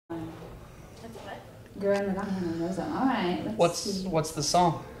Gurren Lagann knows them. All right. What's the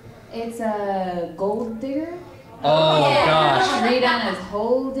song? It's a Gold Digger. Oh gosh. Redone as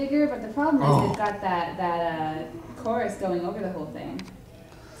Hole Digger, but the problem is it's got that chorus going over the whole thing.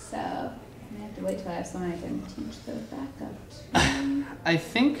 So I have to wait till I have someone I can teach the backup to.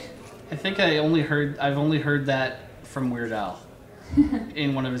 I've only heard that from Weird Al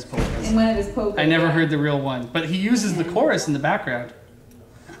in one of his polkas. In one of his polkas. I never heard the real one, but he uses the chorus in the background.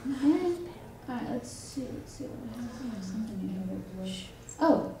 Alright, let's see what I have. Something in here.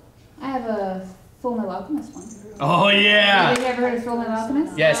 Oh, I have a Full Metal Alchemist one. Oh yeah! Have you ever heard of Full Metal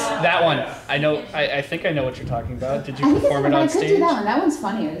Alchemist? Yes, that one. I know. I think I know what you're talking about. Did you perform it on stage? I could do that one. That one's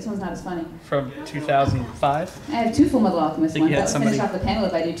funnier. This one's not as funny. From 2005? I have 2 Full Metal Alchemist ones. That would finish off the panel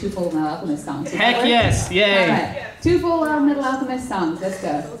if I do 2 Full Metal Alchemist songs. Heck yes! Yay! Alright, 2 Full Metal Alchemist songs. Let's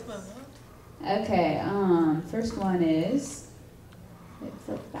go. Okay, first one is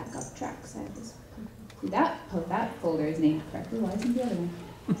Filk backup tracks. I have this. That folder is named correctly. Why isn't the other one?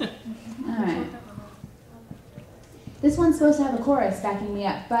 Alright. This one's supposed to have a chorus backing me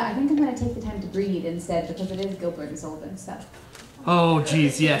up, but I think I'm going to take the time to breathe instead because it is Gilbert and Sullivan stuff. Oh,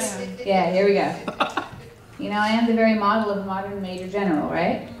 geez, yes. Yeah, here we go. You know, I am the very model of a modern major general,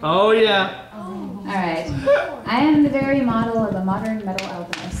 right? Oh, yeah. All right. I am the very model of a modern metal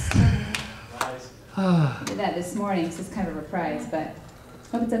alchemist. I did that this morning, so it's kind of a reprise, but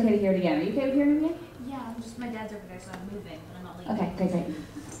hope it's okay to hear it again. Are you okay with hearing it again? Yeah, just my dad's over there, so I'm moving, but I'm not leaving. Okay, great.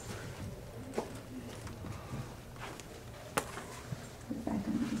 Back on,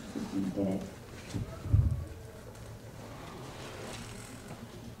 see if we can get it.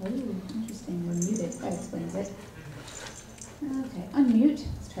 Oh, interesting. We're muted. That explains it. Okay, unmute.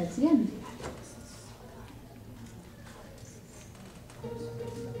 Let's try this again.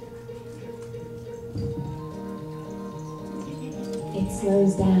 It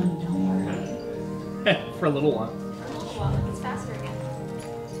slows down, don't worry. For a little while. Well, it's faster again.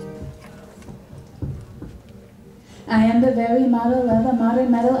 I am the very model of a modern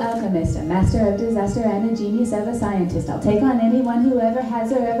metal alchemist, a master of disaster and a genius of a scientist. I'll take on anyone who ever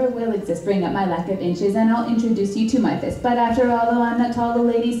has or ever will exist. Bring up my lack of inches and I'll introduce you to my fist. But after all, though I'm not tall, the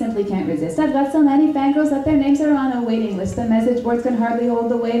ladies simply can't resist. I've got so many fangirls that their names are on a waiting list. The message boards can hardly hold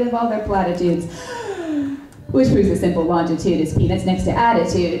the weight of all their platitudes. Which proves a simple longitude is peanuts next to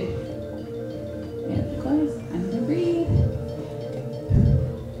attitude. And of course, I'm gonna breathe.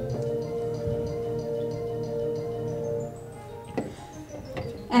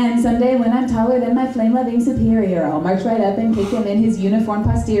 And someday when I'm taller than my flame-loving superior, I'll march right up and kick him in his uniform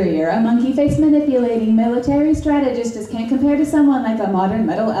posterior. A monkey-faced manipulating military strategist just can't compare to someone like a modern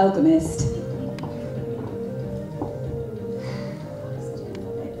metal alchemist.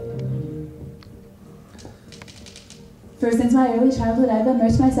 For since my early childhood, I've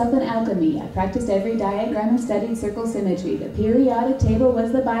immersed myself in alchemy. I practiced every diagram and studied circle symmetry. The periodic table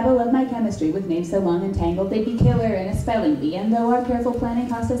was the Bible of my chemistry, with names so long and tangled they'd be killer in a spelling bee. And though our careful planning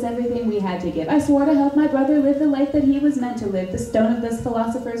cost us everything we had to give, I swore to help my brother live the life that he was meant to live. The stone of those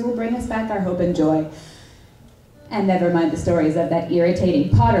philosophers will bring us back our hope and joy. And never mind the stories of that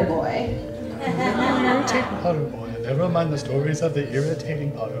irritating Potter boy. Irritating Potter boy. Never mind the stories of the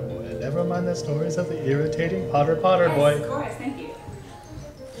irritating Potter boy. Never mind the stories of the irritating Potter boy. Of course, thank you.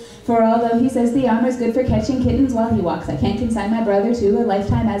 For although he says the armor's good for catching kittens while he walks, I can't consign my brother to a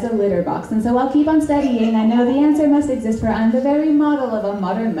lifetime as a litter box. And so I'll keep on studying. I know the answer must exist, for I'm the very model of a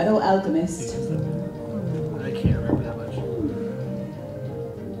modern metal alchemist. I can't remember that much.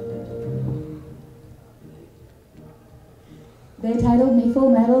 They titled me Full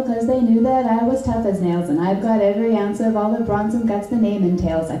Metal because they knew that I was tough as nails, and I've got every ounce of all the bronze and guts the name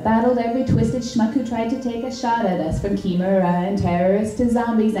entails. I battled every twisted schmuck who tried to take a shot at us, from chimera and terrorists to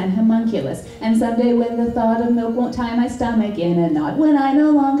zombies and homunculus. And someday when the thought of milk won't tie my stomach in a knot, when I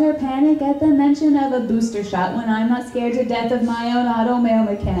no longer panic at the mention of a booster shot, when I'm not scared to death of my own auto-male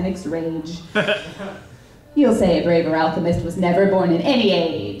mechanic's rage. You'll say a braver alchemist was never born in any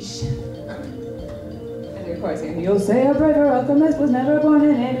age. Of course, you'll say a braver alchemist was never born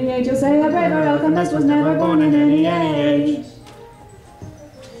in any age. You'll say a braver alchemist was never born in any age.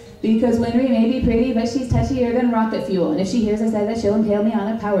 Because Winry may be pretty, but she's touchier than rocket fuel. And if she hears I said that, she'll impale me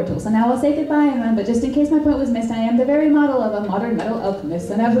on a power tool. So now I'll say goodbye and run, but just in case my point was missed, I am the very model of a modern metal alchemist.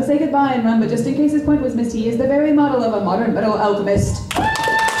 So now he'll say goodbye and run, but just in case his point was missed, he is the very model of a modern metal alchemist.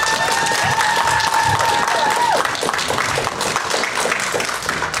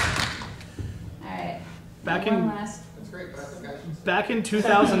 Back in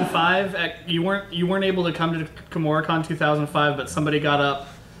 2005, you weren't able to come to Kumoricon 2005, but somebody got up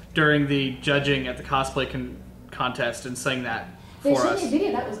during the judging at the cosplay contest and sang that They for showed us. me a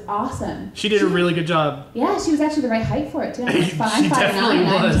video. That was awesome. She did a really good job. Yeah, she was actually the right height for it too. I'm She 5'9". definitely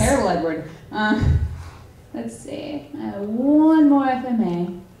I'm was. terrible, Edward. Let's see. I have one more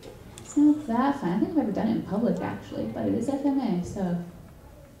FMA. It's not that fun. I think I've never done it in public actually, but it is FMA. So,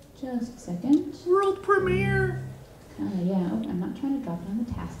 just a second. World premiere. Yeah. Oh, I'm not trying to drop it on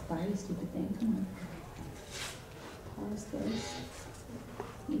the taskbar. You stupid thing. Come on. Pause this.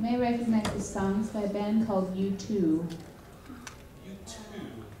 You may recognize this song. It's by a band called U2.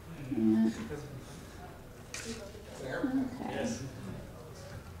 Yeah. Okay.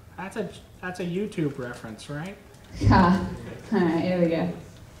 That's a YouTube reference, right? Ha. Alright, here we go.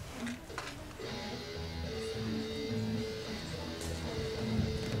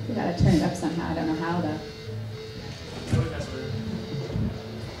 We gotta turn it up somehow. I don't know how though.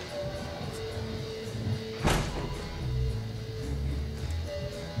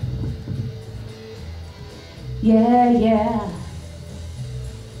 Yeah.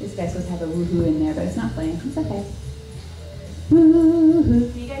 This guy's supposed to have a woohoo in there, but it's not playing. It's okay.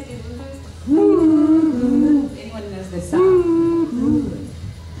 Woohoo. Can you guys do woohoos? Woohoo. Anyone knows this song? Woohoo.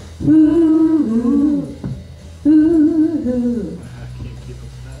 Woohoo. I can't keep up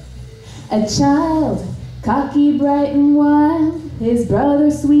with that. A child, cocky, bright and wild, his brother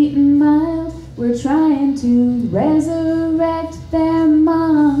sweet and mild, were trying to resurrect their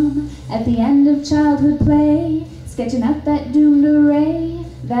mom. At the end of childhood play, sketching out that doomed array.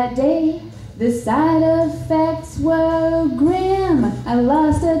 That day, the side effects were grim. I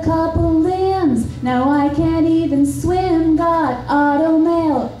lost a couple limbs, now I can't even swim. Got auto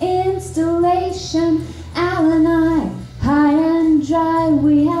mail installation. Al and I, high and dry,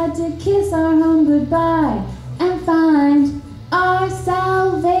 we had to kiss our home goodbye and find our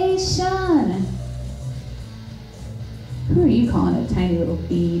salvation. Who are you calling a tiny little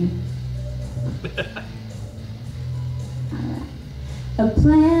bead? Alright. A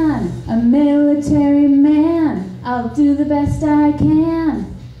plan, a military man. I'll do the best I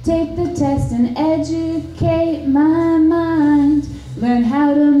can. Take the test and educate my mind. Learn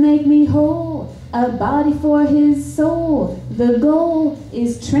how to make me whole, a body for his soul. The goal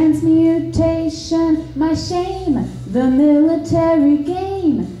is transmutation. My shame, the military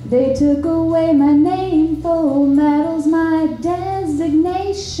game. They took away my name, full medals my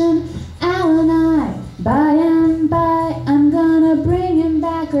designation. Al and I, by and by, I'm gonna bring him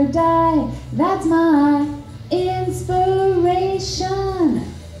back or die. That's my inspiration.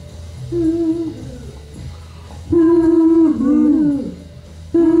 Ooh. Ooh, ooh,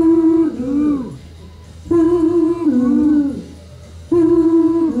 ooh, ooh, ooh,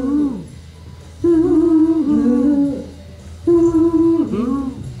 ooh, ooh, ooh,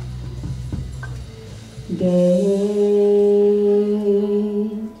 ooh.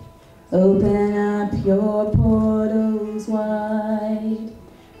 Gate, open up your portals wide.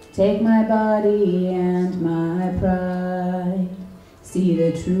 Take my body and my pride. See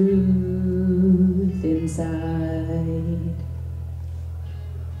the truth inside.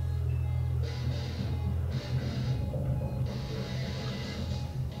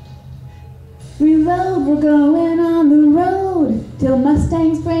 Reload, we're going on the road till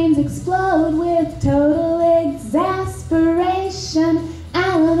Mustang's brains explode with total exasperation.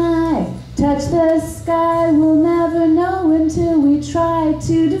 Al and I touch the sky, we'll never know until we try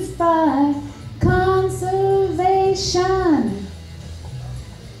to defy conservation.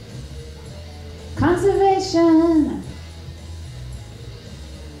 Conservation.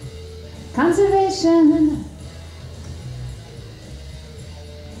 Conservation.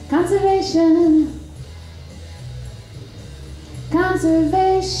 Conservation.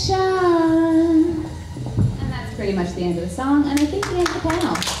 Conservation. And that's pretty much the end of the song, and I think the end of the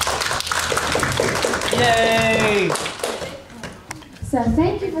panel. Yay! So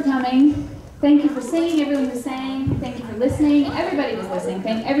thank you for coming. Thank you for singing, everyone who sang. Thank you for listening. Everybody was listening.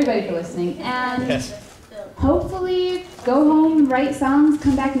 Thank everybody for listening. And Yes. hopefully go home, write songs,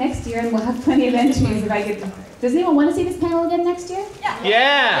 come back next year, and we'll have plenty of entries if I get to. Does anyone want to see this panel again next year?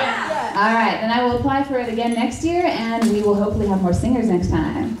 Yeah! All right, then I will apply for it again next year, and we will hopefully have more singers next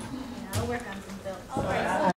time.